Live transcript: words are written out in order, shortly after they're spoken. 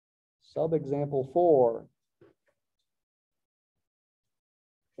Sub-example 4.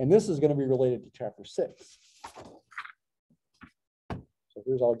 And this is going to be related to chapter 6. So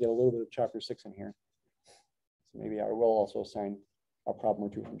here's, I'll get a little bit of chapter 6 in here. So maybe I will also assign a problem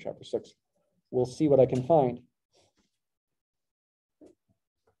or two from chapter 6. We'll see what I can find.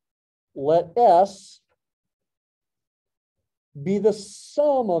 Let S be the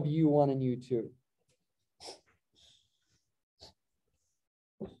sum of U1 and U2.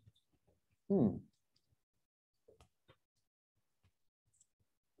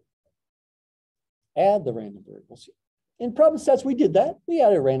 Add the random variables. In problem sets, we did that. We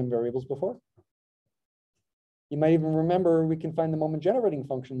added random variables before. You might even remember we can find the moment generating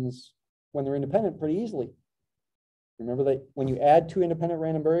functions when they're independent pretty easily. Remember that when you add two independent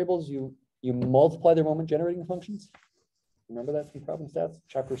random variables, you multiply their moment generating functions? Remember that from problem stats,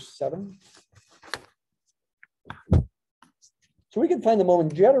 chapter 7? So we can find the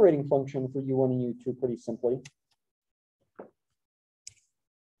moment generating function for U1 and U2 pretty simply.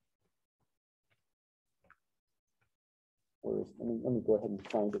 Let me go ahead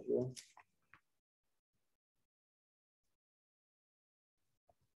and find it here.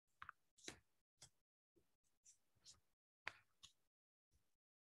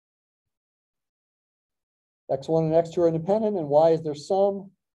 X1 and X2 are independent, and Y is their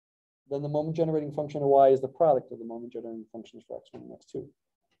sum. Then the moment generating function of Y is the product of the moment generating functions for X1 and X2.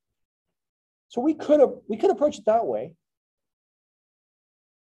 So we could approach it that way.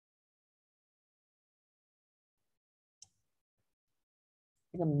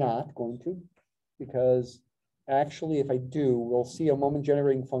 I think I'm not going to, because actually, if I do, we'll see a moment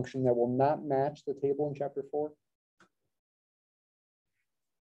generating function that will not match the table in chapter 4.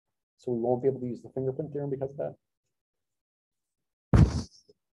 So we won't be able to use the fingerprint theorem because of that.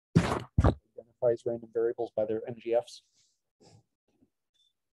 Identifies random variables by their NGFs.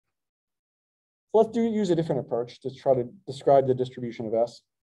 So let's use a different approach to try to describe the distribution of S.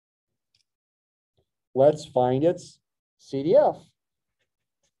 Let's find its CDF.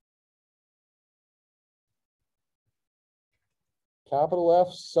 Capital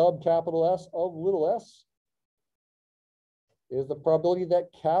F sub capital S of little s is the probability that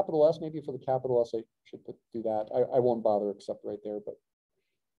capital S, maybe for the capital S, I should do that. I won't bother except right there, but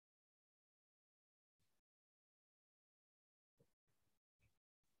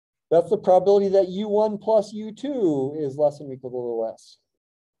that's the probability that U1 plus U2 is less than or equal to little s.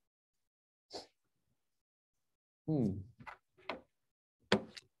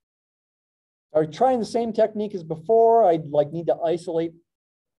 Are we trying the same technique as before? I'd need to isolate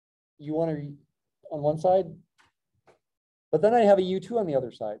U1 on one side, but then I have a U2 on the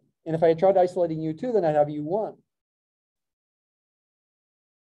other side. And if I had tried isolating U2, then I'd have U1.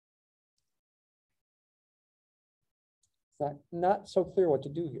 It's not so clear what to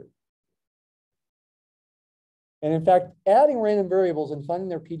do here. And in fact, adding random variables and finding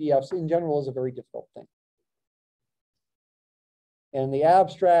their PDFs in general is a very difficult thing. And in the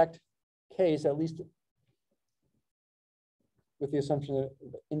abstract case, at least with the assumption of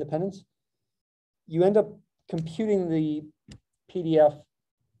independence, you end up computing the PDF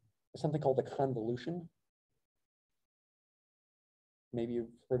as something called a convolution. Maybe you've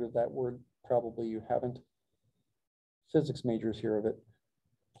heard of that word. Probably you haven't. Physics majors hear of it.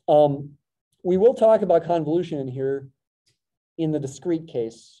 We will talk about convolution in here in the discrete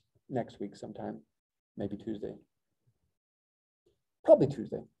case next week sometime, maybe Tuesday. Probably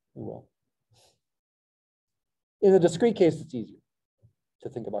Tuesday, we will. In the discrete case, it's easier to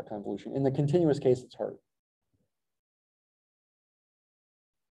think about convolution. In the continuous case, it's hard.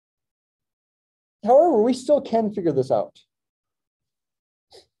 However, we still can figure this out.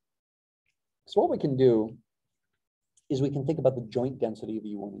 So what we can do is we can think about the joint density of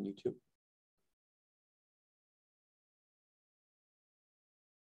U1 and U2.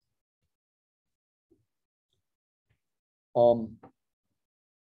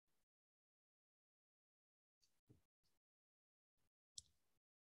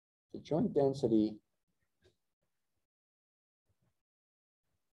 The joint density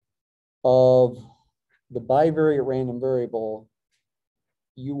of the bivariate random variable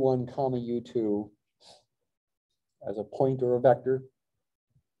U1 comma U2 as a point or a vector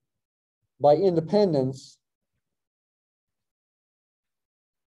by independence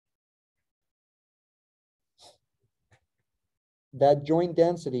that joint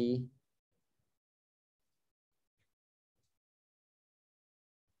density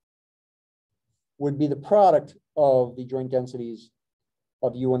would be the product of the joint densities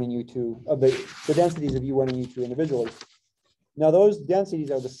of U1 and U2, of the densities of U1 and U2 individually. Now those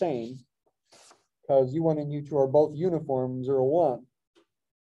densities are the same because U1 and U2 are both uniform 0, 1.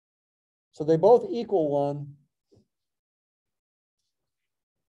 So they both equal 1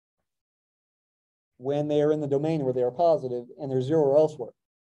 when they are in the domain where they are positive, and they're 0 elsewhere.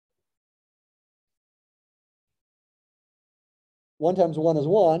 1 times 1 is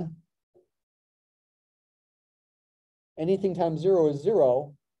 1. Anything times 0 is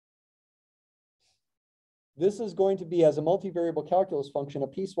 0. This is going to be, as a multivariable calculus function, a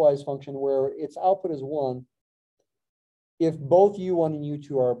piecewise function where its output is 1 if both u1 and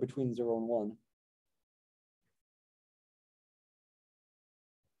u2 are between 0 and 1.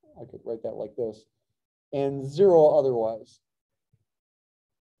 I could write that like this. And 0 otherwise.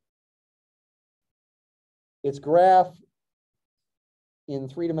 Its graph in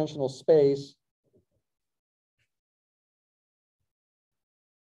 3-dimensional space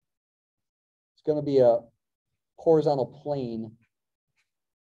is going to be a horizontal plane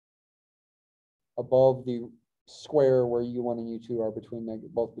above the square where u1 and u2 are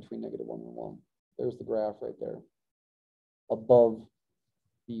both between -1 and 1. There's the graph right there, above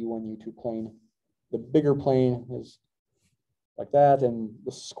the u1, u2 plane. The bigger plane is like that, and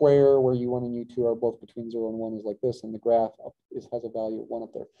the square where u1 and u2 are both between 0 and 1 is like this, and the graph has a value of 1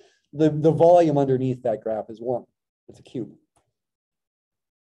 up there. The volume underneath that graph is 1. It's a cube.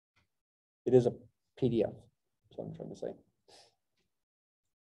 It is a PDF. That's what I'm trying to say.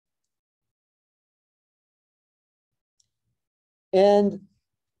 And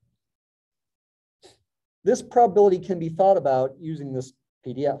this probability can be thought about using this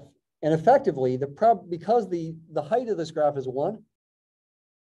PDF. And effectively, because the height of this graph is 1,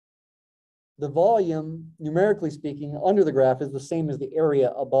 the volume, numerically speaking, under the graph is the same as the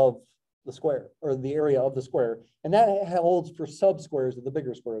area above the square, or the area of the square. And that holds for subsquares of the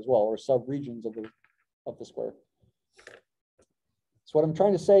bigger square as well, or subregions of the square. So what I'm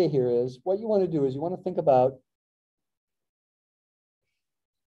trying to say here is, what you want to do is you want to think about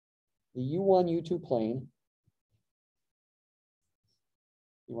the u1, u2 plane.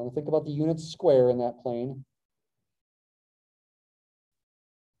 You want to think about the unit square in that plane.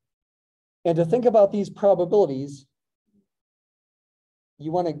 And to think about these probabilities,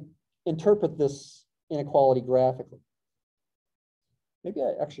 you want to interpret this inequality graphically. Maybe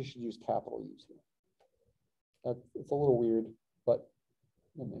I actually should use capital U's here. It's a little weird, but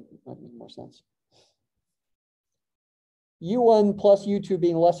it might make more sense. u1 plus u2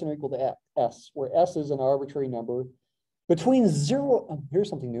 being less than or equal to s, where s is an arbitrary number. Between 0, here's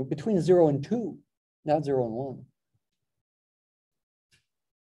something new, between 0 and 2, not 0 and 1.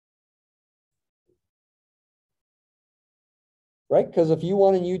 Right? Because if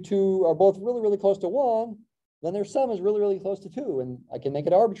u1 and u2 are both really, really close to 1, then their sum is really, really close to 2. And I can make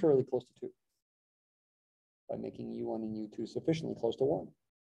it arbitrarily close to 2 by making u1 and u2 sufficiently close to 1.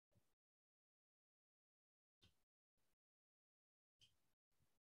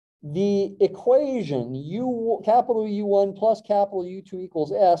 The equation capital U1 plus capital U2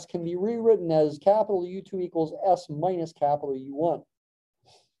 equals S can be rewritten as capital U2 equals S minus capital U1.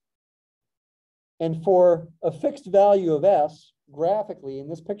 And for a fixed value of S, graphically in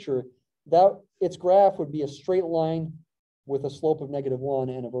this picture, its graph would be a straight line with a slope of -1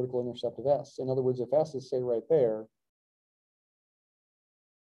 and a vertical intercept of S. In other words, if S is, say, right there,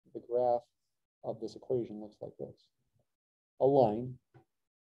 the graph of this equation looks like this. A line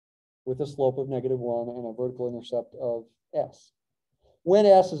with a slope of -1 and a vertical intercept of S. When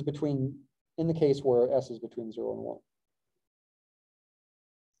S is in the case where S is between 0 and 1.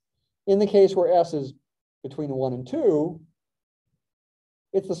 In the case where S is between 1 and 2,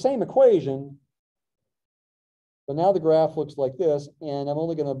 it's the same equation, but now the graph looks like this, and I'm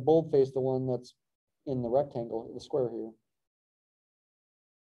only going to boldface the one that's in the rectangle, the square here.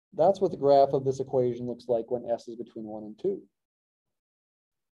 That's what the graph of this equation looks like when S is between 1 and 2.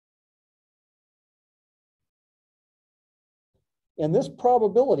 And this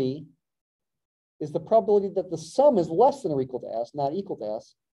probability is the probability that the sum is less than or equal to S, not equal to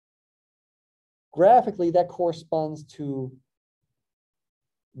S. Graphically, that corresponds to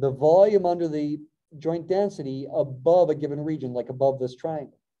the volume under the joint density above a given region, like above this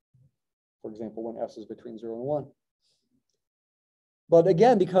triangle. For example, when S is between 0 and 1. But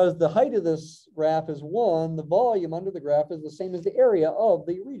again, because the height of this graph is 1, the volume under the graph is the same as the area of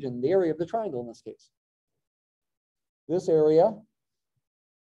the region, the area of the triangle in this case. This area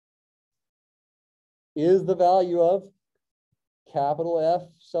is the value of capital F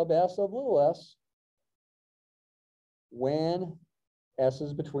sub S of little s when S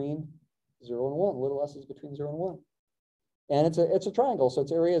is between 0 and 1. Little s is between 0 and 1. And it's a triangle, so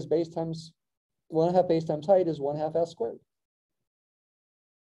its area is base times 1/2 base times height is 1/2 S squared.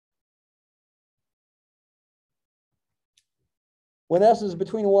 When S is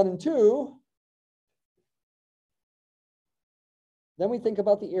between 1 and 2, then we think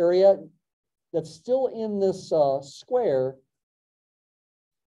about the area that's still in this square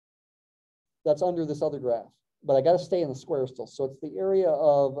that's under this other graph. But I got to stay in the square still. So it's the area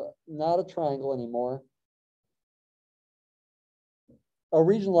of not a triangle anymore. A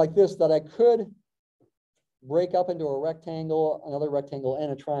region like this that I could break up into a rectangle, another rectangle,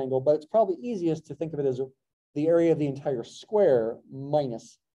 and a triangle, but it's probably easiest to think of it as the area of the entire square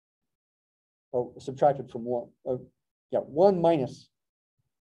minus, or subtracted from 1. Yeah, 1 minus,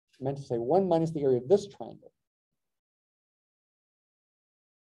 I meant to say 1 minus the area of this triangle.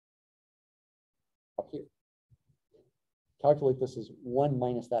 Up here. Calculate this as 1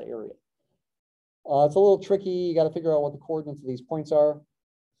 minus that area. It's a little tricky. You got to figure out what the coordinates of these points are.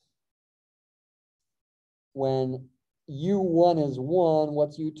 When U1 is 1,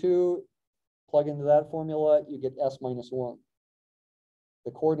 what's U2? Plug into that formula, you get S minus 1.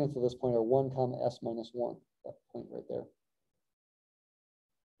 The coordinates of this point are 1 comma S minus 1, that point right there.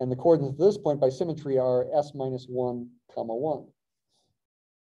 And the coordinates of this point by symmetry are S minus 1 comma 1.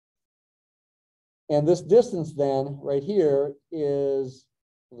 And this distance then right here is,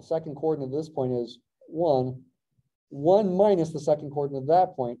 the second coordinate of this point is 1. 1 minus the second coordinate of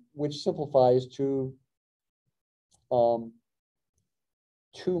that point, which simplifies to 2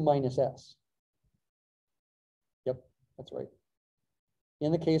 minus S. Yep, that's right.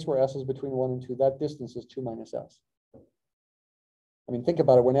 In the case where S is between 1 and 2, that distance is 2 minus S. I mean, think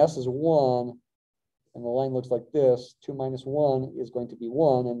about it. When S is 1 and the line looks like this, 2 minus 1 is going to be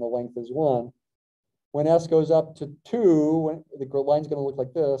 1 and the length is 1. When S goes up to 2, when the line's going to look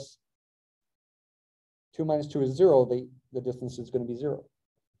like this, 2 minus 2 is 0. The distance is going to be 0.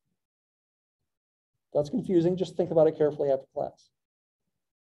 That's confusing. Just think about it carefully after class.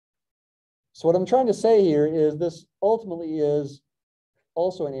 So what I'm trying to say here is this ultimately is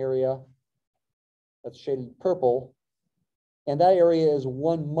also an area that's shaded purple. And that area is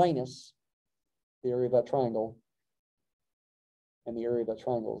 1 minus the area of that triangle. And the area of that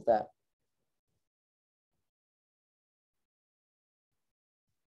triangle is that.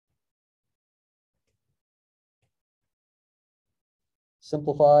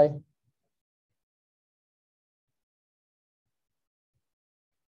 Simplify.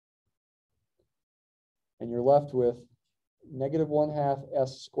 And you're left with negative 1/2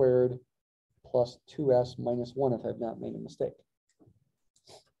 S squared plus 2S minus 1 if I've not made a mistake.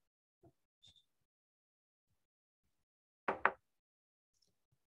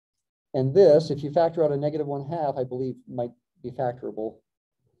 And this, if you factor out a negative 1/2, I believe might be factorable,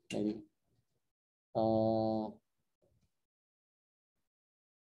 maybe.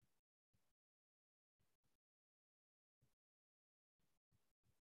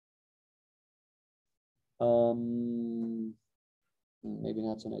 Maybe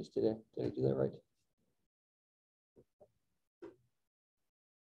not so nice today. Did I do that right?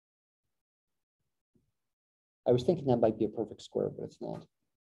 I was thinking that might be a perfect square, but it's not.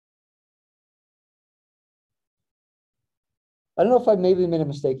 I don't know if I maybe made a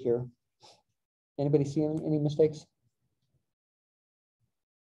mistake here. Anybody see any mistakes?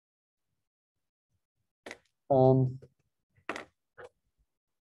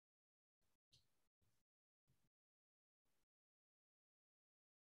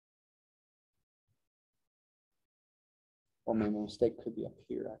 Or maybe my mistake could be up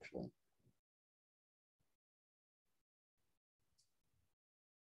here, actually.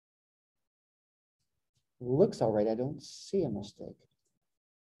 Looks all right. I don't see a mistake.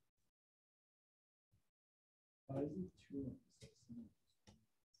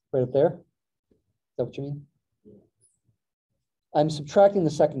 Right up there? Is that what you mean? Yeah. I'm subtracting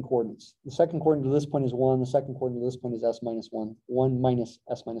the second coordinates. The second coordinate to this point is 1. The second coordinate to this point is S minus 1. 1 minus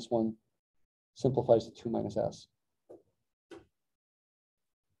S minus 1 simplifies to 2 minus S.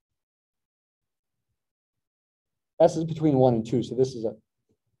 S is between 1 and 2, so this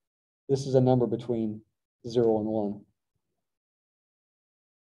is a number between 0 and 1.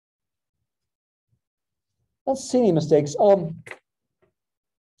 I don't see any mistakes.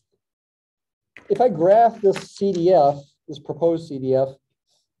 If I graph this CDF, this proposed CDF,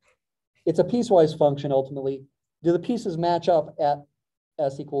 it's a piecewise function ultimately. Do the pieces match up at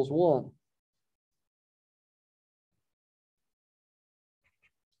S equals 1?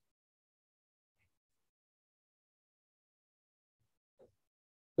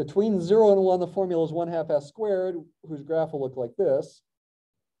 Between 0 and 1, the formula is 1/2 S squared, whose graph will look like this,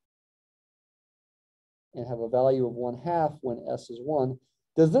 and have a value of 1/2 when S is 1.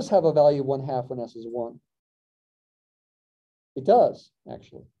 Does this have a value of 1/2 when S is 1? It does,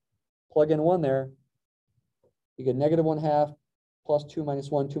 actually. Plug in 1 there. You get negative 1/2 plus 2 minus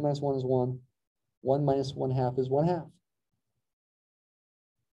 1. 2 minus 1 is 1. 1 minus 1/2 is 1/2.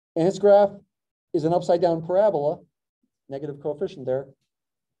 And its graph is an upside down parabola, negative coefficient there.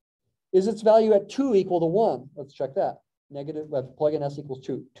 Is its value at 2 equal to 1? Let's check that. Negative, we have to plug in s equals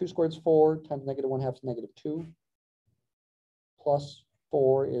 2. 2 squared is 4 times negative 1/2 is negative 2. Plus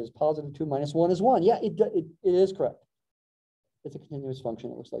 4 is positive 2 minus 1 is 1. Yeah, it is correct. It's a continuous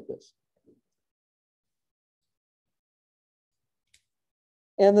function. It looks like this.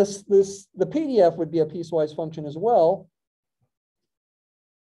 And the PDF would be a piecewise function as well.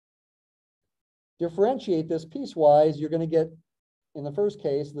 Differentiate this piecewise, you're going to get, in the first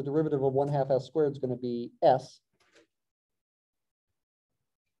case, the derivative of 1/2 s squared is going to be s.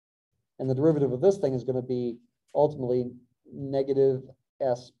 And the derivative of this thing is going to be ultimately negative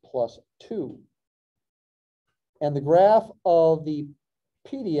s plus 2. And the graph of the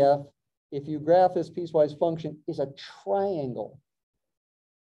PDF, if you graph this piecewise function, is a triangle.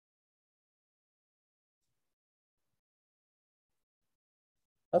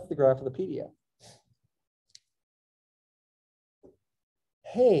 That's the graph of the PDF.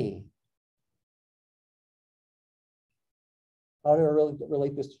 Hey, how do I really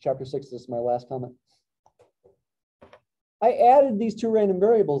relate this to chapter 6? This is my last comment. I added these two random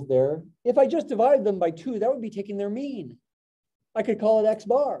variables there. If I just divided them by 2, that would be taking their mean. I could call it x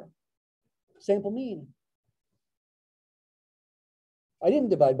bar, sample mean. I didn't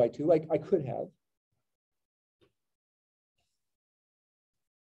divide by 2. I could have.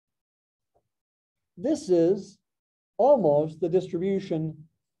 This is almost the distribution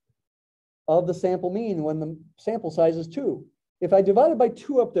of the sample mean when the sample size is 2. If I divided by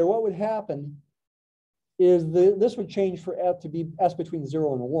 2 up there, what would happen is this would change for f to be s between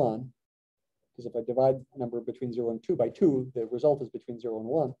 0 and 1. Because if I divide a number between 0 and 2 by 2, the result is between 0 and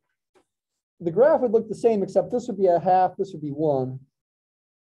 1. The graph would look the same, except this would be 1/2, this would be 1.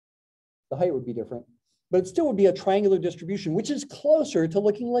 The height would be different. But it still would be a triangular distribution, which is closer to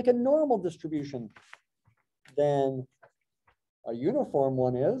looking like a normal distribution than a uniform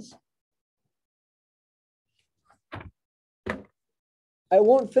one is. I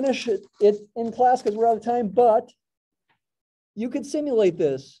won't finish it in class because we're out of time, but you could simulate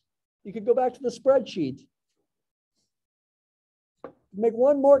this. You could go back to the spreadsheet. Make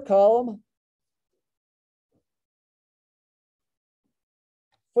one more column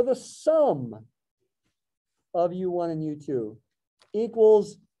for the sum of U1 and U2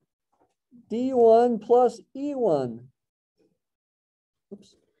 equals D1 plus E1.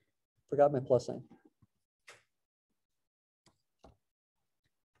 Oops, forgot my plus sign.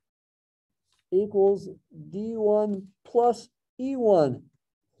 Equals D1 plus E1.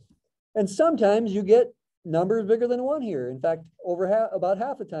 And sometimes you get numbers bigger than 1 here. In fact, about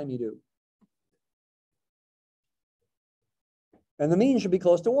half the time you do. And the mean should be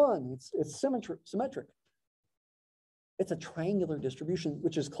close to 1. It's symmetric. It's a triangular distribution,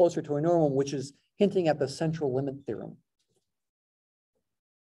 which is closer to a normal, which is hinting at the central limit theorem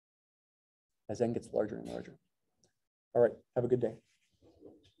as n gets larger and larger. All right, have a good day.